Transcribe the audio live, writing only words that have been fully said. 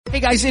Hey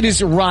guys, it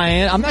is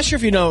Ryan. I'm not sure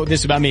if you know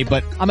this about me,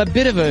 but I'm a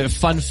bit of a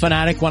fun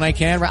fanatic when I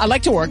can. I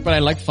like to work, but I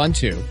like fun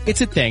too.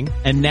 It's a thing.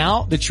 And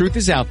now the truth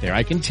is out there.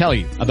 I can tell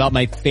you about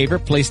my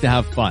favorite place to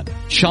have fun.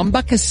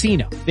 Chumba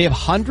Casino. They have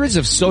hundreds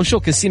of social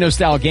casino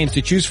style games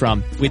to choose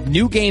from with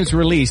new games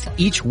released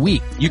each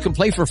week. You can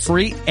play for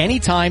free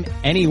anytime,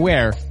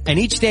 anywhere. And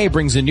each day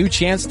brings a new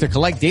chance to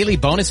collect daily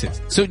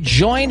bonuses. So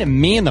join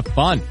me in the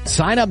fun.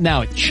 Sign up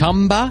now at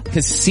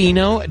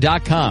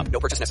ChumbaCasino.com. No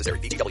purchase necessary.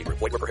 VGW.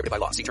 Void where prohibited by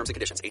law. See terms and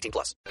conditions.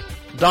 18+.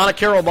 Donna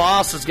Carol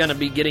Boss is going to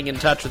be getting in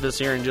touch with us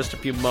here in just a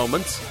few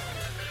moments.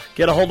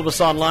 Get a hold of us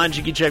online,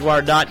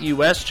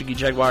 JiggyJaguar.us,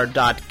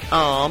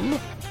 JiggyJaguar.com.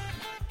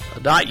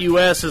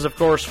 .us is, of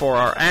course, for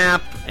our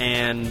app,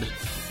 and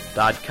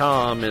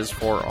 .com is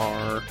for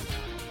our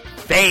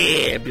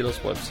fabulous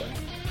website.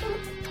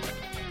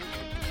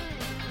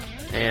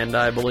 And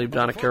I believe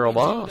Donna Carol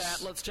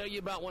Boss. Let's tell you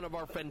about one of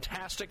our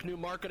fantastic new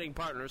marketing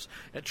partners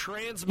at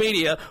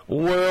Transmedia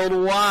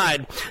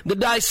Worldwide. The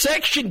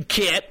Dissection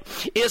Kit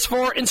is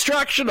for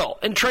instructional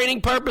and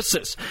training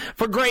purposes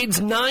for grades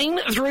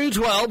 9 through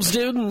 12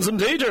 students and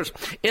teachers.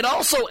 It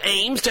also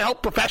aims to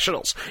help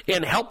professionals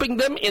in helping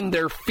them in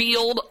their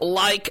field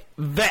like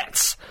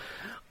vets.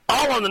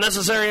 All of the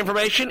necessary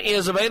information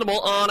is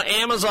available on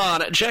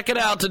Amazon. Check it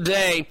out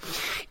today.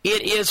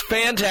 It is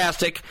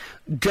fantastic.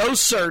 Go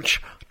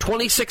search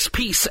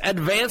 26-piece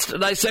advanced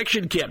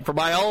dissection kit for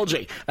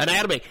biology,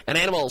 anatomy, and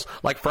animals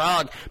like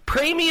frog.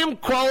 Premium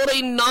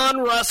quality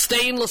non-rust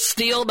stainless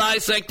steel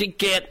dissecting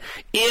kit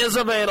is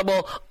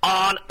available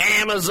on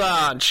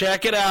Amazon.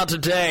 Check it out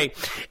today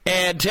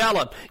and tell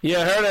them you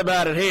heard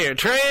about it here.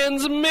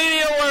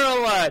 Transmedia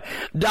Worldwide.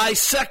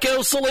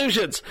 Disseco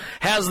Solutions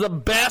has the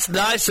best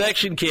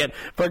dissection kit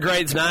for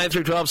grades 9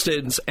 through 12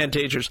 students and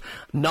teachers.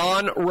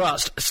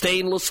 Non-rust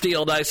stainless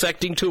steel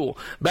dissecting tool.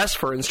 Best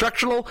for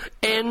instructional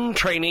and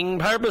training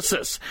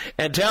purposes.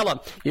 And tell them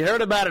you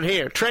heard about it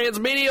here.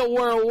 Transmedia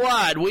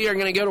Worldwide. We are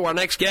going to go to our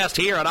next guest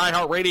here on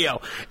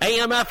iHeartRadio,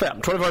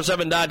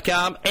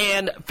 AMFM247.com,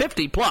 and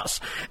 50+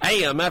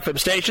 AM/FM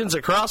stations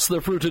across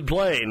the fruited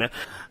plain.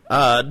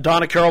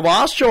 Donna Carol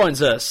Boss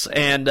joins us.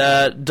 And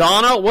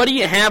Donna, what do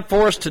you have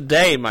for us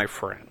today, my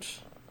friend?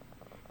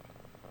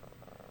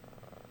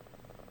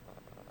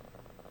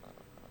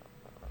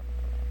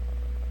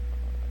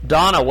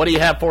 Donna, what do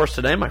you have for us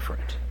today, my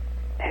friend?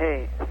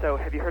 Hey, so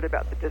have you heard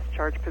about the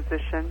discharge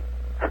petition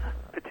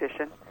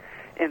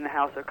in the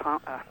House of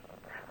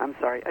I'm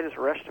sorry, I just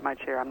rushed to my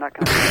chair. I'm not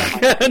going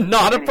to...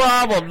 Not a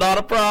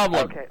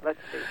problem. Okay, let's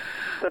see.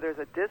 So there's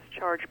a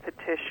discharge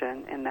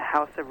petition in the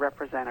House of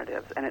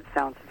Representatives, and it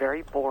sounds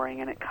very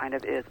boring, and it kind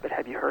of is, but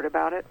have you heard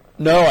about it?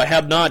 No, I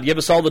have not. Give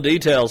us all the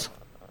details.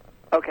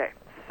 Okay,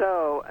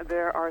 so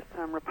there are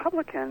some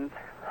Republicans...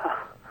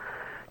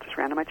 just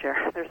ran to my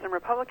chair. There's some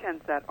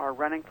Republicans that are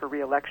running for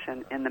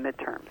re-election in the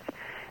midterms.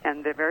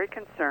 And they're very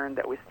concerned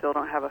that we still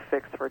don't have a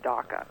fix for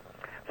DACA.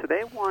 So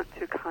they want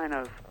to kind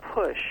of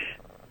push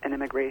an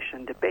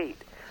immigration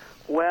debate.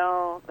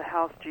 Well, the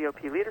House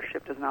GOP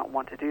leadership does not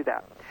want to do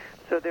that.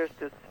 So there's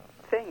this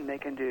thing they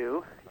can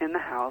do in the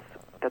House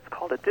that's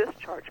called a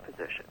discharge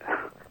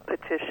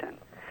petition.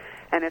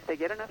 And if they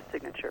get enough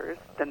signatures,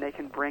 then they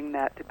can bring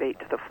that debate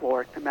to the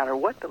floor no matter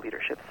what the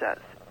leadership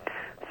says.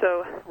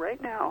 So right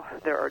now,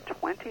 there are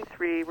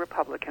 23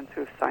 Republicans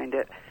who have signed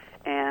it,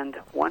 and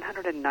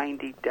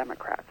 190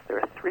 Democrats. There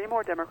are 3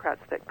 more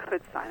Democrats that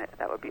could sign it.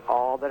 That would be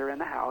all that are in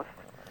the House.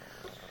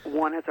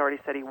 One has already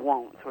said he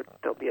won't, so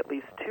there'll be at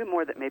least 2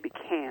 more that maybe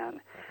can.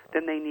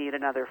 Then they need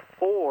another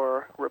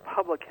 4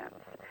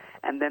 Republicans,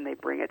 and then they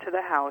bring it to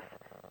the House,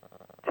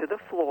 to the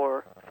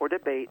floor for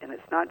debate, and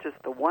it's not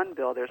just the one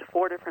bill. There's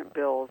 4 different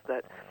bills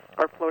that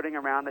are floating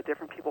around that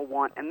different people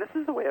want, and this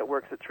is the way it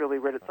works. It's really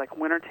weird. It's like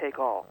winner take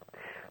all.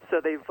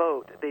 So they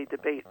vote, they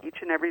debate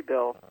each and every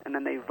bill, and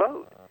then they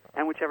vote.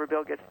 And whichever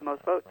bill gets the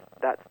most votes,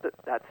 that's the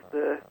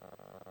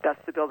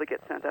bill that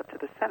gets sent up to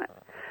the Senate.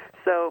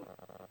 So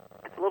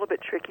it's a little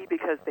bit tricky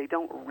because they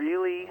don't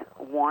really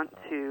want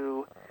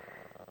to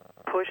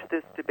push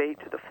this debate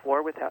to the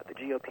floor without the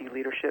GOP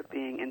leadership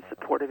being in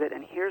support of it.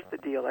 And here's the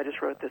deal. I just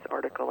wrote this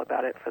article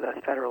about it for the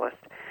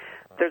Federalist.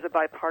 There's a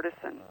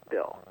bipartisan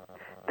bill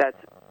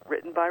that's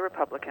written by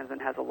Republicans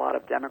and has a lot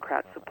of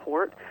Democrat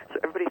support, so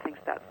everybody thinks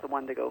that's the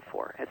one to go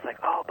for. It's like,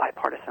 oh,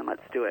 bipartisan,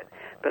 let's do it.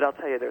 But I'll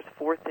tell you, there's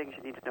 4 things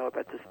you need to know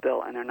about this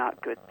bill, and they're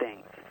not good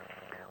things.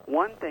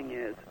 One thing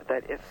is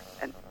that if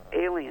an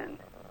alien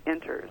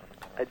enters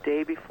a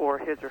day before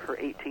his or her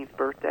 18th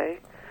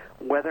birthday,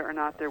 whether or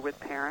not they're with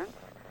parents,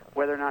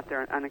 whether or not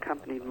they're an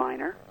unaccompanied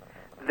minor,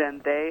 then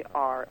they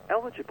are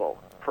eligible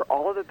for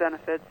all of the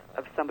benefits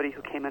of somebody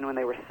who came in when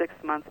they were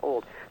 6 months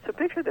old. So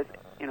picture this,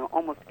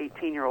 almost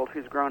 18-year-old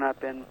who's grown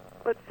up in,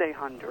 let's say,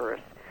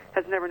 Honduras,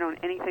 has never known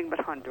anything but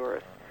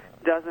Honduras,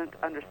 doesn't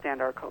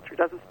understand our culture,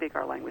 doesn't speak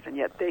our language, and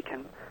yet they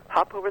can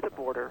hop over the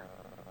border,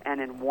 and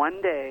in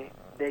one day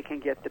they can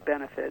get the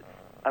benefits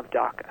of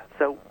DACA.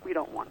 So we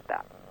don't want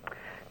that.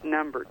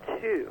 Number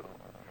 2,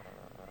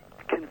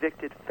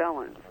 convicted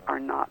felons are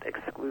not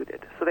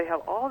excluded. So they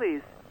have all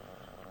these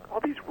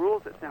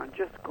rules that sound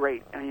just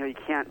great, and you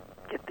can't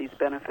get these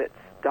benefits,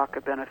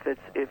 DACA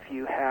benefits, if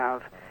you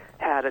have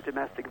had a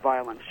domestic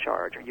violence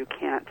charge, or you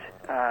can't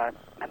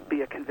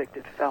be a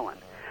convicted felon.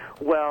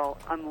 Well,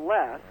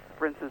 unless,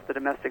 for instance, the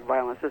domestic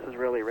violence, this is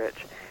really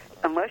rich,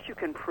 unless you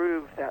can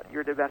prove that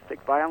your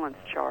domestic violence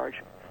charge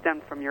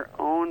stemmed from your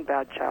own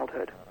bad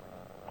childhood,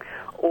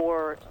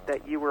 or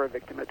that you were a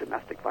victim of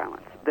domestic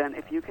violence, then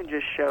if you can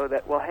just show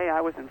that, well, hey,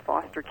 I was in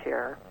foster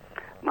care,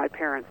 my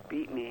parents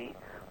beat me,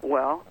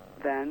 well,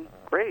 then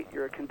great,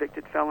 you're a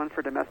convicted felon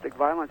for domestic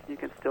violence, and you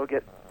can still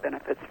get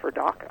benefits for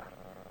DACA.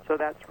 So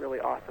that's really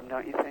awesome,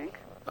 don't you think?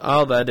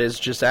 Oh, that is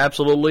just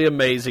absolutely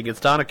amazing. It's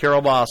Donna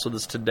Carol Voss with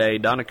us today,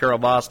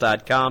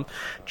 DonnaCarolVoss.com.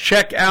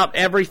 Check out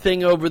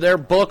everything over there,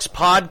 books,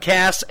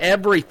 podcasts,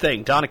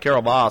 everything,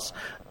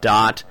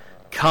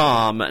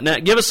 DonnaCarolVoss.com. Now,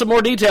 give us some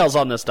more details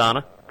on this,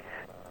 Donna.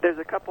 There's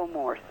a couple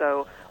more.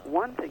 So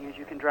one thing is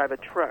you can drive a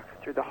truck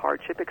through the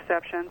hardship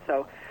exception.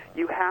 So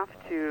you have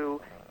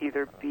to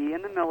either be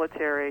in the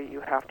military,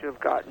 you have to have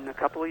gotten a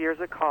couple of years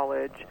of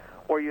college,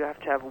 or you have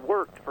to have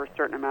worked for a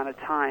certain amount of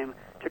time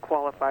to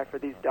qualify for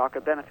these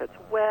DACA benefits.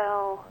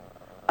 Well,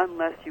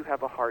 unless you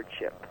have a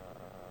hardship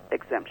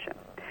exemption.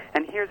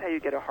 And here's how you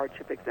get a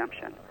hardship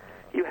exemption.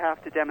 You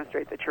have to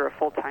demonstrate that you're a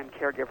full-time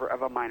caregiver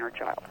of a minor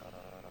child.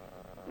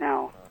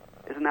 Now,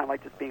 isn't that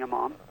like just being a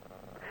mom?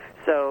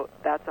 So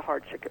that's a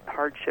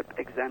hardship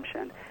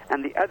exemption.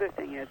 And the other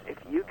thing is, if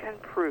you can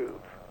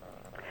prove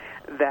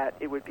that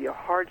it would be a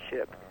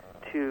hardship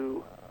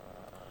to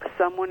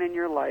someone in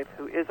your life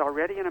who is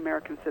already an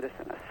American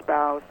citizen, a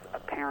spouse, a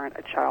parent,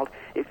 a child,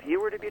 if you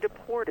were to be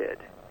deported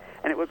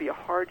and it would be a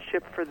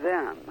hardship for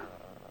them,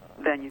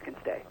 then you can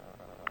stay.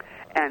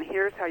 And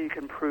here's how you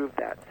can prove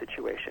that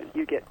situation.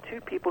 You get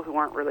two people who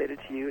aren't related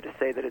to you to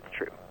say that it's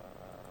true.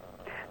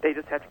 They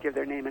just have to give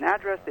their name and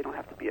address. They don't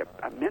have to be a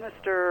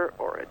minister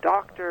or a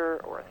doctor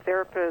or a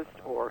therapist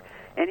or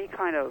any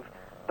kind of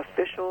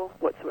official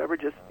whatsoever,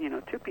 just,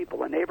 two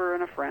people, a neighbor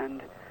and a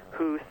friend,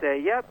 who say,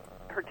 yep,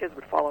 her kids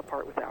would fall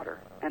apart without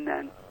her. And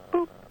then,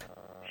 boop,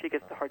 she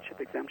gets the hardship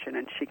exemption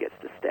and she gets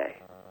to stay.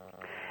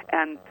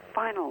 And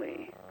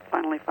finally,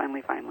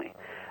 the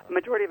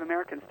majority of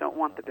Americans don't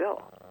want the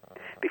bill.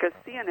 Because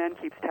CNN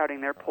keeps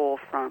touting their poll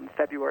from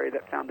February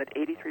that found that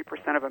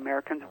 83% of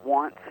Americans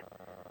want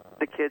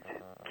the kids,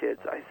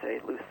 I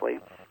say loosely,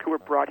 who were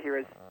brought here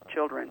as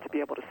children to be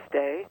able to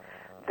stay.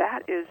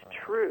 That is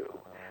true,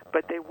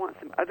 but they want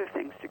some other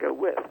things to go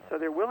with. So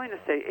they're willing to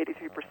say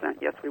 83%,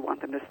 yes, we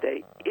want them to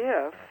stay,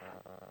 if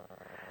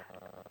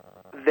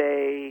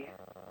they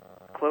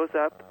close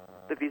up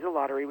the visa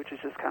lottery, which is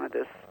just kind of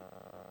this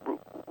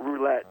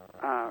roulette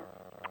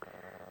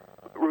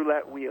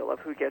wheel of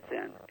who gets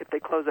in. If they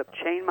close up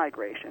chain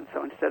migration,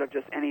 so instead of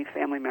just any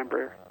family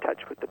member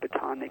touched with the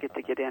baton, they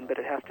get in, but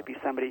it has to be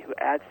somebody who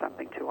adds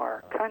something to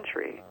our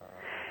country.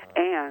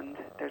 And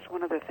there's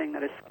one other thing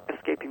that is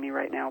escaping me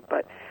right now,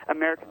 but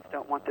Americans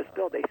don't want this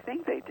bill. They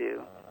think they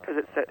do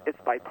because it's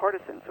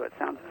bipartisan, so it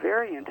sounds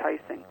very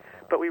enticing,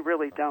 but we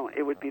really don't.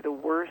 It would be the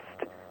worst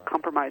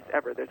compromise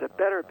ever. There's a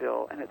better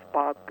bill, and it's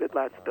Bob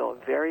Goodlatte's bill,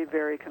 very,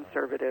 very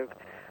conservative,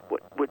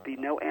 would be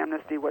no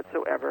amnesty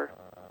whatsoever,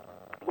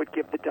 would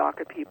give the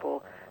DACA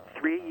people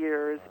 3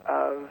 years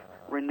of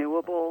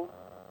renewable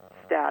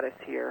status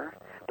here,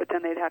 but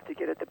then they'd have to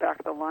get at the back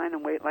of the line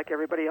and wait like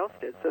everybody else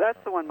did. So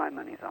that's the one my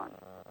money's on.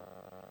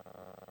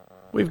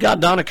 We've got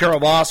Donna Carol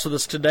Voss with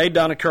us today.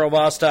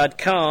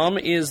 DonnaCarolVoss.com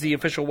is the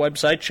official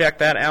website. Check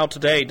that out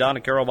today,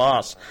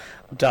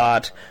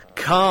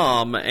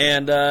 DonnaCarolVoss.com.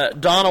 And,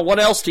 Donna, what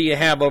else do you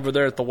have over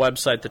there at the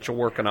website that you're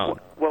working on?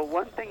 Well,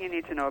 one thing you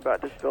need to know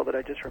about this bill that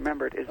I just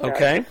remembered is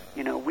that,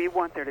 we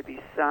want there to be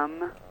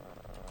some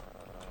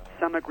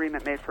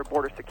agreement made for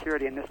border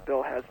security, and this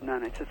bill has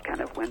none. It's just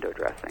kind of window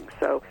dressing.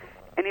 So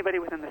anybody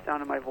within the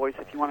sound of my voice,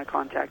 if you want to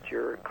contact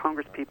your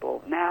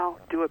congresspeople now,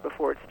 do it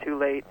before it's too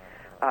late.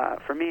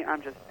 For me,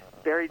 I'm just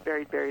buried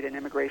in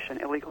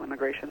illegal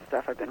immigration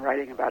stuff. I've been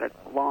writing about it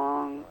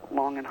long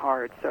and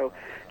hard. So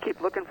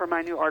keep looking for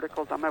my new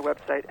articles on my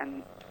website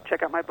and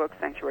check out my book,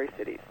 Sanctuary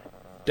Cities.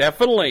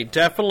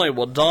 Definitely.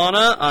 Well,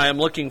 Donna, I am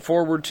looking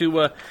forward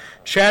to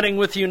chatting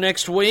with you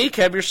next week.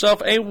 Have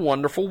yourself a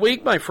wonderful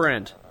week, my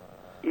friend.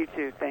 You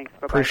too. Thanks.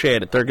 Bye-bye.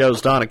 Appreciate it. There goes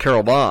Donna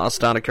Carol Voss,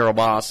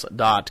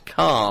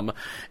 DonnaCarolVoss.com.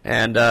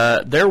 And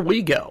there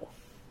we go.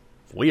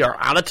 We are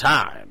out of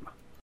time.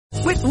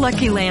 With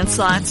Lucky Land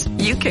Slots,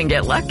 you can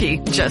get lucky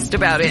just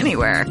about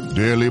anywhere.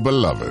 Dearly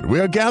beloved,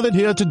 we are gathered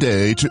here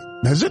today to...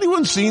 Has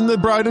anyone seen the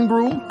bride and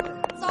groom?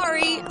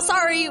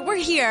 Sorry, we're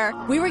here.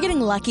 We were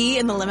getting lucky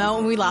in the limo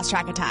and we lost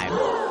track of time.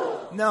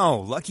 No,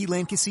 Lucky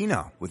Land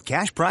Casino, with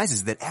cash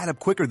prizes that add up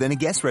quicker than a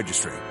guest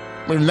registry.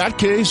 In that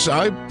case,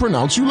 I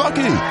pronounce you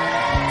lucky.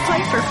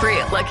 Play for free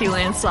at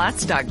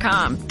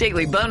LuckyLandSlots.com.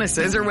 Daily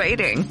bonuses are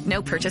waiting.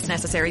 No purchase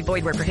necessary.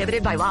 Void where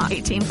prohibited by law.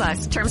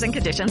 18+. Terms and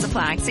conditions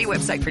apply. See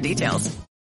website for details.